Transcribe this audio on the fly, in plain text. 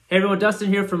Hey everyone, Dustin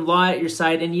here from Law at Your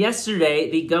Side. And yesterday,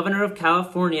 the governor of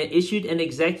California issued an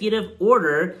executive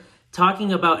order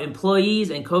talking about employees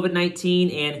and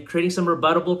COVID-19 and creating some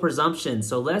rebuttable presumptions.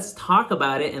 So let's talk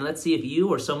about it and let's see if you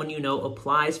or someone you know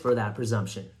applies for that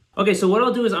presumption. Okay, so what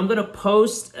I'll do is I'm going to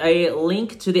post a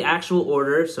link to the actual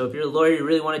order. So if you're a lawyer, you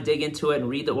really want to dig into it and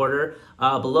read the order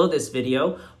below this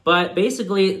video. But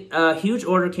basically, a huge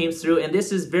order came through, and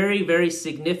this is very, very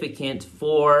significant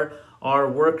for our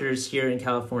workers here in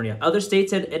California. Other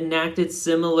states had enacted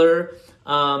similar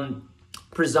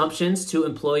presumptions to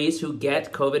employees who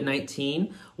get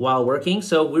COVID-19 while working.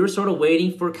 So we were sort of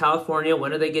waiting for California.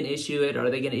 When are they going to issue it?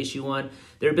 Are they going to issue one?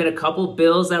 There have been a couple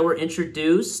bills that were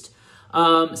introduced.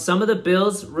 Some of the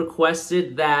bills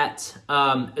requested that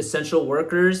essential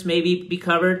workers maybe be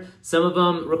covered. Some of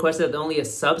them requested that only a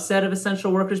subset of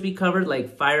essential workers be covered,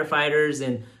 like firefighters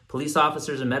and police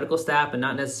officers and medical staff, and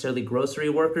not necessarily grocery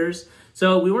workers.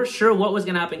 So we weren't sure what was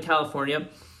going to happen in California,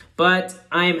 but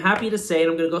I am happy to say,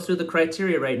 and I'm going to go through the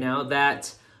criteria right now,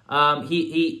 that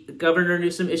Governor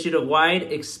Newsom issued a wide,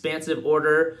 expansive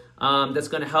order that's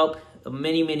going to help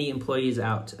many employees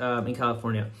out in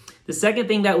California. The second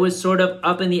thing that was sort of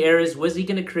up in the air is, was he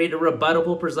going to create a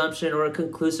rebuttable presumption or a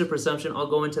conclusive presumption? I'll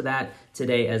go into that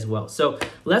today as well. So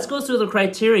let's go through the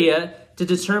criteria to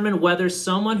determine whether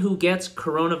someone who gets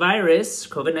coronavirus,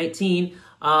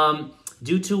 COVID-19,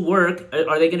 due to work,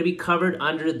 are they going to be covered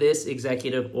under this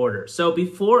executive order? So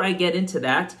before I get into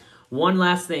that, one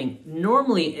last thing.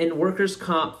 Normally in workers'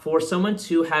 comp, for someone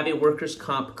to have a workers'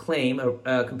 comp claim, a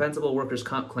compensable workers'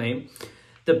 comp claim,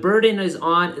 the burden is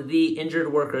on the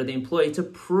injured worker, the employee, to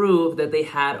prove that they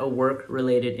had a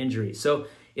work-related injury. So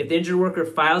if the injured worker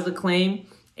files a claim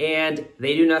and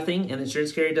they do nothing and the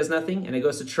insurance carrier does nothing and it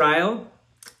goes to trial,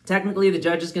 technically the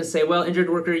judge is going to say, well,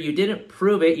 injured worker, you didn't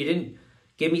prove it. You didn't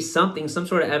give me some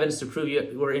sort of evidence to prove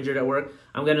you were injured at work.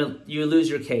 You lose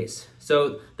your case.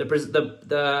 So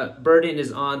the burden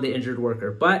is on the injured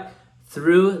worker. But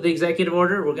through the executive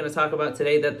order, we're going to talk about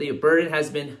today that the burden has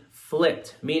been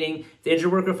flipped, meaning the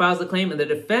injured worker files the claim and the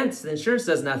defense, the insurance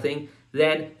does nothing,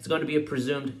 then it's going to be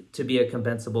presumed to be a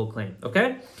compensable claim,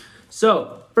 okay?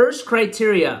 So first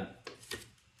criteria,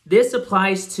 this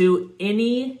applies to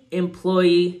any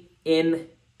employee in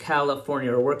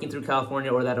California or working through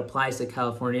California or that applies to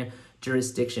California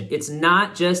jurisdiction. It's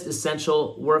not just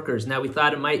essential workers. Now we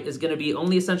thought it's going to be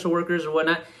only essential workers or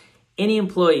whatnot, any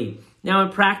employee. Now in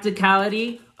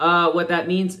practicality, what that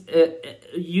means,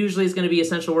 usually it's going to be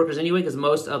essential workers anyway, because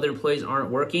most other employees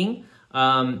aren't working.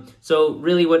 So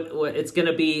really what it's going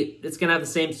to be, it's going to have the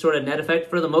same sort of net effect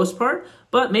for the most part,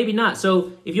 but maybe not.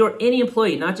 So if you're any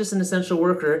employee, not just an essential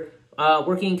worker,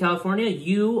 working in California,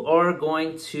 you are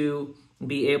going to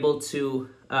be able to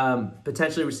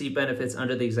potentially receive benefits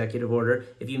under the executive order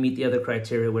if you meet the other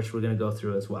criteria, which we're going to go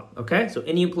through as well. Okay, so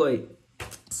any employee.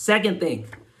 Second thing,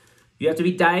 you have to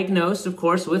be diagnosed, of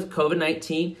course, with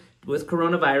COVID-19, with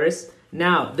coronavirus.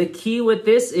 Now, the key with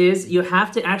this is you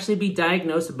have to actually be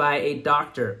diagnosed by a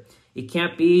doctor. It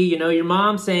can't be, your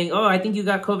mom saying, oh, I think you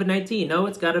got COVID-19. No,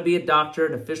 it's got to be a doctor,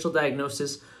 an official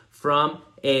diagnosis from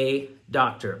a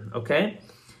doctor, okay?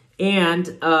 And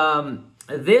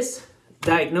this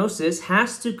diagnosis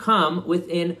has to come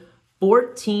within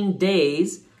 14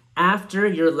 days after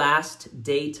your last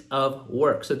date of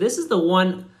work. So this is the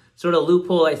one sort of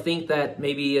loophole I think that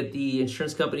maybe the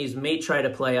insurance companies may try to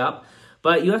play up,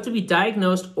 but you have to be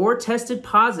diagnosed or tested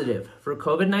positive for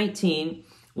COVID-19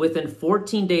 within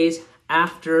 14 days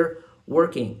after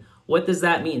working. What does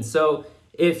that mean? So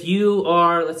if you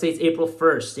are, let's say it's April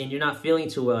 1st and you're not feeling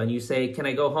too well and you say, can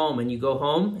I go home? And you go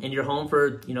home and you're home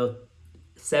for,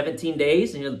 17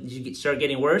 days and you start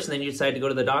getting worse and then you decide to go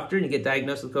to the doctor and you get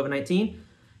diagnosed with COVID-19,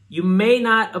 you may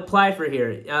not apply for here.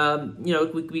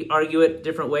 We argue it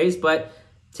different ways, but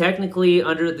technically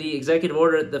under the executive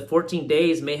order, the 14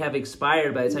 days may have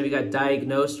expired by the time you got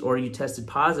diagnosed or you tested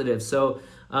positive. So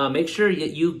make sure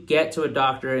that you get to a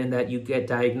doctor and that you get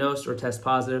diagnosed or test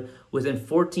positive within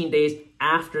 14 days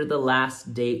after the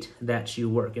last date that you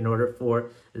work in order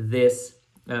for this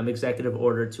executive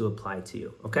order to apply to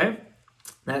you, okay?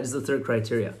 That is the third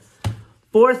criteria.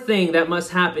 Fourth thing that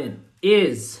must happen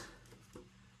is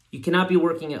you cannot be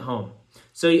working at home.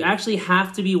 So you actually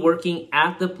have to be working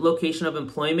at the location of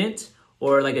employment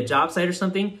or like a job site or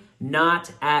something,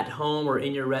 not at home or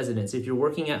in your residence. If you're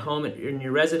working at home in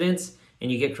your residence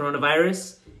and you get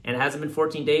coronavirus and it hasn't been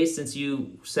 14 days since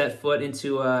you set foot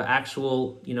into an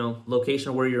actual,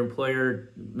 location where your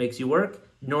employer makes you work,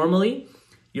 normally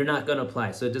you're not going to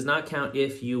apply. So it does not count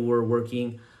if you were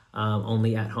working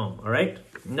only at home, all right?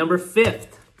 Number 5,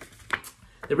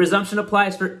 the presumption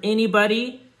applies for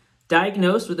anybody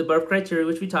diagnosed with the above criteria,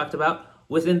 which we talked about,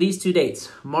 within these 2 dates,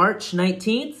 March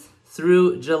 19th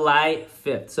through July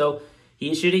 5th. So he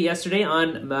issued it yesterday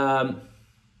on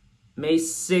May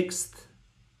 6th.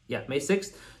 Yeah, May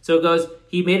 6th. So it goes,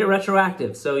 he made it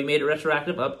retroactive. So he made it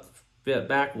retroactive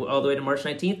back all the way to March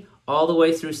 19th, all the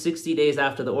way through 60 days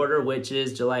after the order, which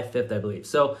is July 5th, I believe.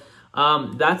 So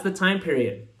that's the time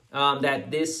period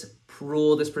that this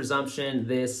rule, this presumption,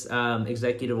 this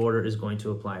executive order is going to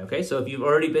apply, okay? So if you've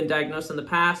already been diagnosed in the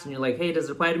past and you're like, hey, does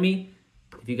it apply to me?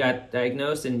 If you got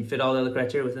diagnosed and you fit all the other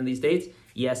criteria within these dates,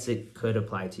 yes, it could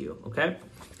apply to you, okay?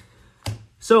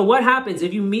 So what happens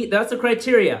if you meet, that's the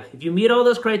criteria. If you meet all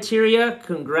those criteria,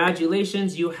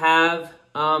 congratulations, you have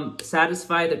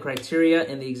satisfied the criteria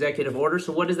in the executive order.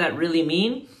 So what does that really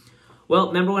mean? Well,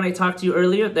 remember when I talked to you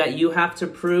earlier that you have to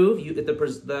prove,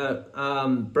 the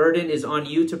burden is on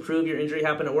you to prove your injury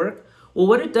happened at work? Well,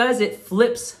 what it does, it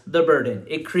flips the burden.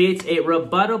 It creates a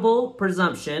rebuttable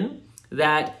presumption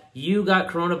that you got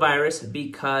coronavirus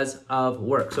because of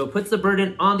work. So it puts the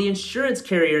burden on the insurance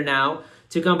carrier now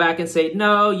to come back and say,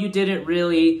 no, you didn't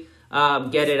really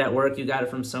get it at work. You got it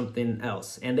from something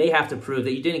else. And they have to prove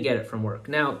that you didn't get it from work.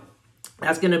 Now,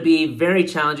 that's going to be very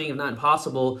challenging, if not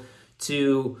impossible,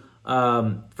 for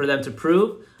them to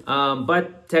prove.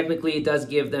 But technically, it does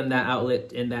give them that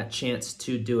outlet and that chance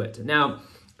to do it. Now,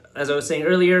 as I was saying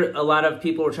earlier, a lot of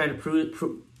people were trying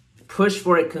to push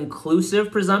for a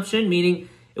conclusive presumption, meaning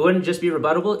it wouldn't just be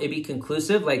rebuttable, it'd be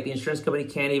conclusive, like the insurance company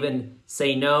can't even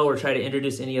say no or try to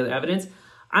introduce any other evidence.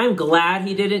 I'm glad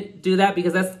he didn't do that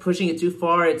because that's pushing it too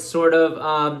far. It's sort of,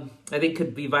 I think,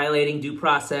 could be violating due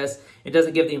process. It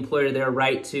doesn't give the employer their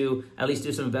right to at least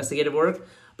do some investigative work.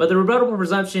 But the rebuttable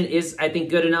presumption is, I think,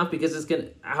 good enough because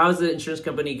how is the insurance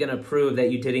company going to prove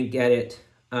that you didn't get it,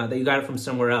 that you got it from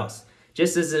somewhere else?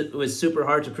 Just as it was super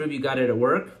hard to prove you got it at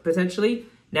work, potentially,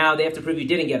 now they have to prove you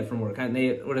didn't get it from work. And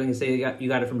what are they going to say? You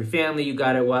got it from your family, you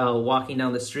got it while walking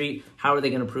down the street. How are they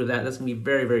going to prove that? That's going to be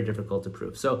very, very difficult to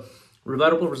prove. So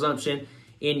rebuttable presumption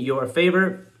in your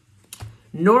favor.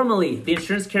 Normally, the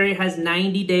insurance carrier has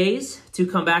 90 days to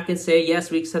come back and say,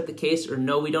 yes, we accept the case, or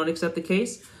no, we don't accept the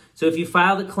case. So if you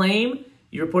file the claim,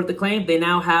 you report the claim, they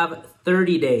now have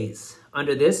 30 days.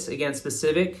 Under this, again,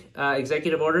 specific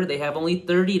executive order, they have only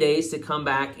 30 days to come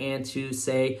back and to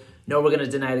say, no, we're going to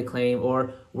deny the claim,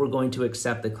 or we're going to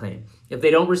accept the claim. If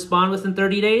they don't respond within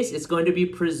 30 days, it's going to be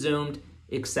presumed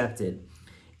accepted.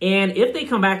 And if they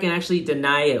come back and actually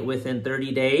deny it within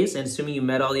 30 days, and assuming you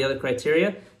met all the other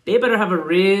criteria, they better have a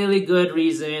really good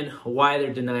reason why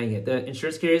they're denying it. The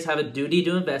insurance carriers have a duty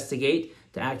to investigate,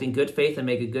 to act in good faith and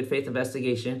make a good faith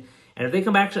investigation. And if they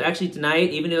come back to actually deny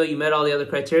it, even though you met all the other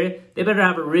criteria, they better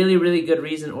have a really, really good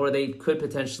reason, or they could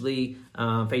potentially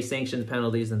face sanctions,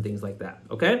 penalties, and things like that,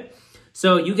 okay?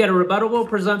 So you get a rebuttable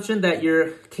presumption that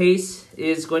your case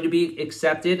is going to be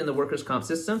accepted in the workers' comp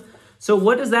system. So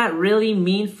what does that really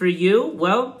mean for you?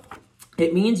 Well,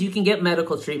 it means you can get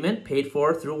medical treatment paid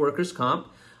for through workers' comp.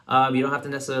 You don't have to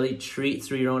necessarily treat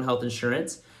through your own health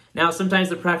insurance. Now, sometimes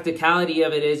the practicality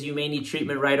of it is you may need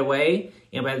treatment right away,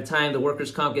 and by the time the workers'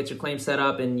 comp gets your claim set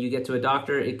up and you get to a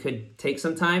doctor, it could take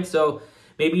some time. So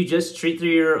maybe you just treat through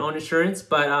your own insurance,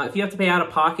 but if you have to pay out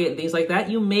of pocket and things like that,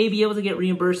 you may be able to get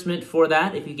reimbursement for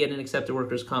that if you get an accepted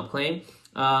workers' comp claim.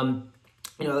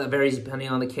 That varies depending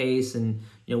on the case and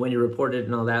when you report it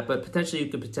and all that, but potentially you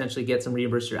could get some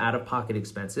reimbursed your out-of-pocket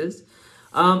expenses.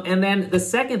 And then the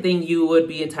second thing you would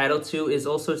be entitled to is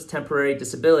also temporary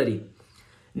disability.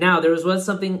 Now, there was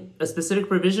a specific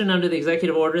provision under the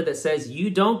executive order that says you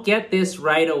don't get this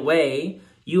right away.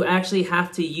 You actually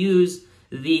have to use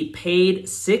the paid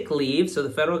sick leave. So the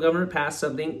federal government passed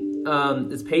something,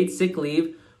 it's paid sick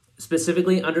leave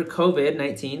specifically under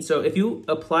COVID-19. So if you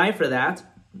apply for that,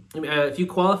 if you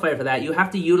qualify for that, you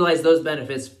have to utilize those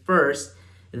benefits first.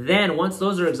 Then once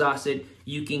those are exhausted,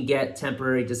 you can get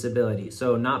temporary disability.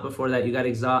 So not before that, you got to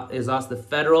exhaust the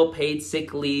federal paid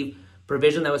sick leave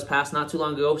provision that was passed not too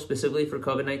long ago, specifically for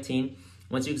COVID-19.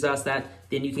 Once you exhaust that,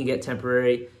 then you can get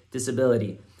temporary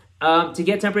disability. To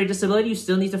get temporary disability, you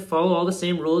still need to follow all the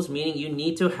same rules, meaning you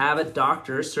need to have a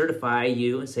doctor certify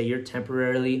you and say you're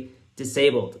temporarily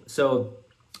disabled. So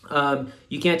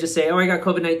you can't just say, oh, I got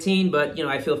COVID-19, but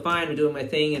I feel fine, I'm doing my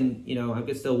thing, and I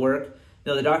can still work.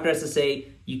 No, the doctor has to say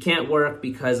you can't work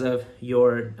because of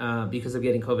getting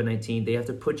COVID-19. They have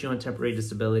to put you on temporary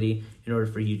disability in order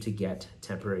for you to get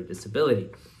temporary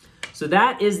disability. So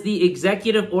that is the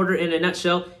executive order in a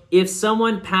nutshell. If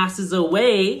someone passes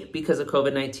away because of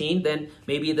COVID-19, then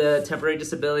maybe the temporary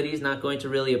disability is not going to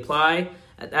really apply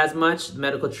as much.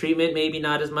 Medical treatment, maybe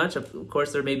not as much. Of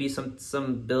course, there may be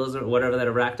some bills or whatever that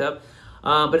are racked up.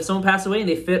 But if someone passed away and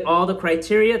they fit all the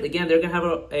criteria, again, they're going to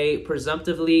have a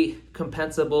presumptively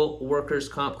compensable workers'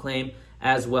 comp claim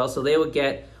as well. So they would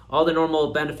get all the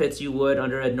normal benefits you would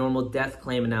under a normal death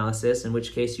claim analysis, in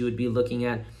which case you would be looking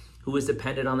at who is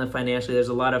dependent on them financially. There's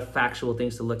a lot of factual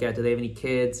things to look at. Do they have any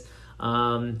kids?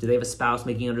 Do they have a spouse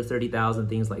making under $30,000?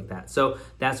 Things like that. So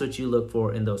that's what you look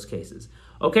for in those cases.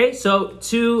 Okay, so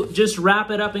to just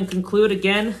wrap it up and conclude,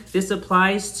 again, this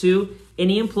applies to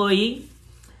any employee.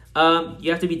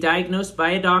 You have to be diagnosed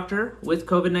by a doctor with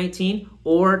COVID-19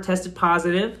 or tested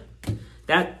positive.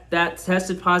 That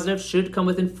tested positive should come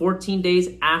within 14 days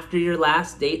after your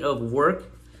last date of work.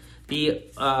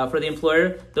 For the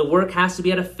employer, the work has to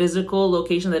be at a physical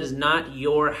location that is not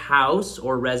your house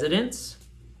or residence.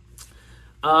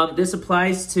 This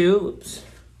applies to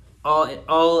all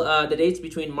the dates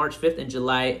between March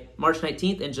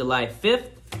 19th and July 5th.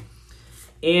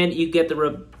 And you get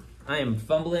I am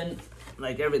fumbling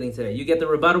like everything today. You get the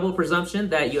rebuttable presumption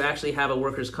that you actually have a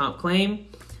workers' comp claim,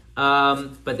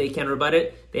 but they can rebut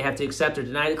it. They have to accept or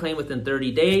deny the claim within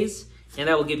 30 days, and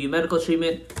that will give you medical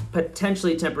treatment,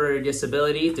 potentially temporary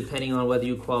disability, depending on whether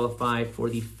you qualify for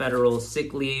the federal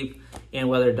sick leave and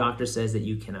whether a doctor says that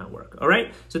you cannot work. All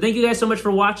right, so thank you guys so much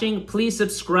for watching. Please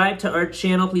subscribe to our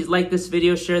channel. Please like this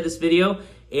video, share this video,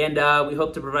 and we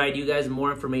hope to provide you guys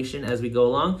more information as we go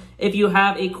along. If you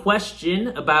have a question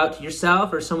about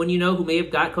yourself or someone you know who may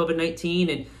have got COVID-19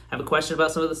 and have a question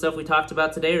about some of the stuff we talked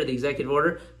about today or the executive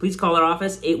order, please call our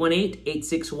office,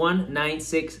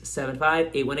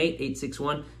 818-861-9675,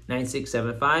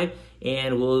 818-861-9675,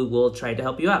 and we'll try to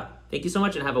help you out. Thank you so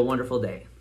much and have a wonderful day.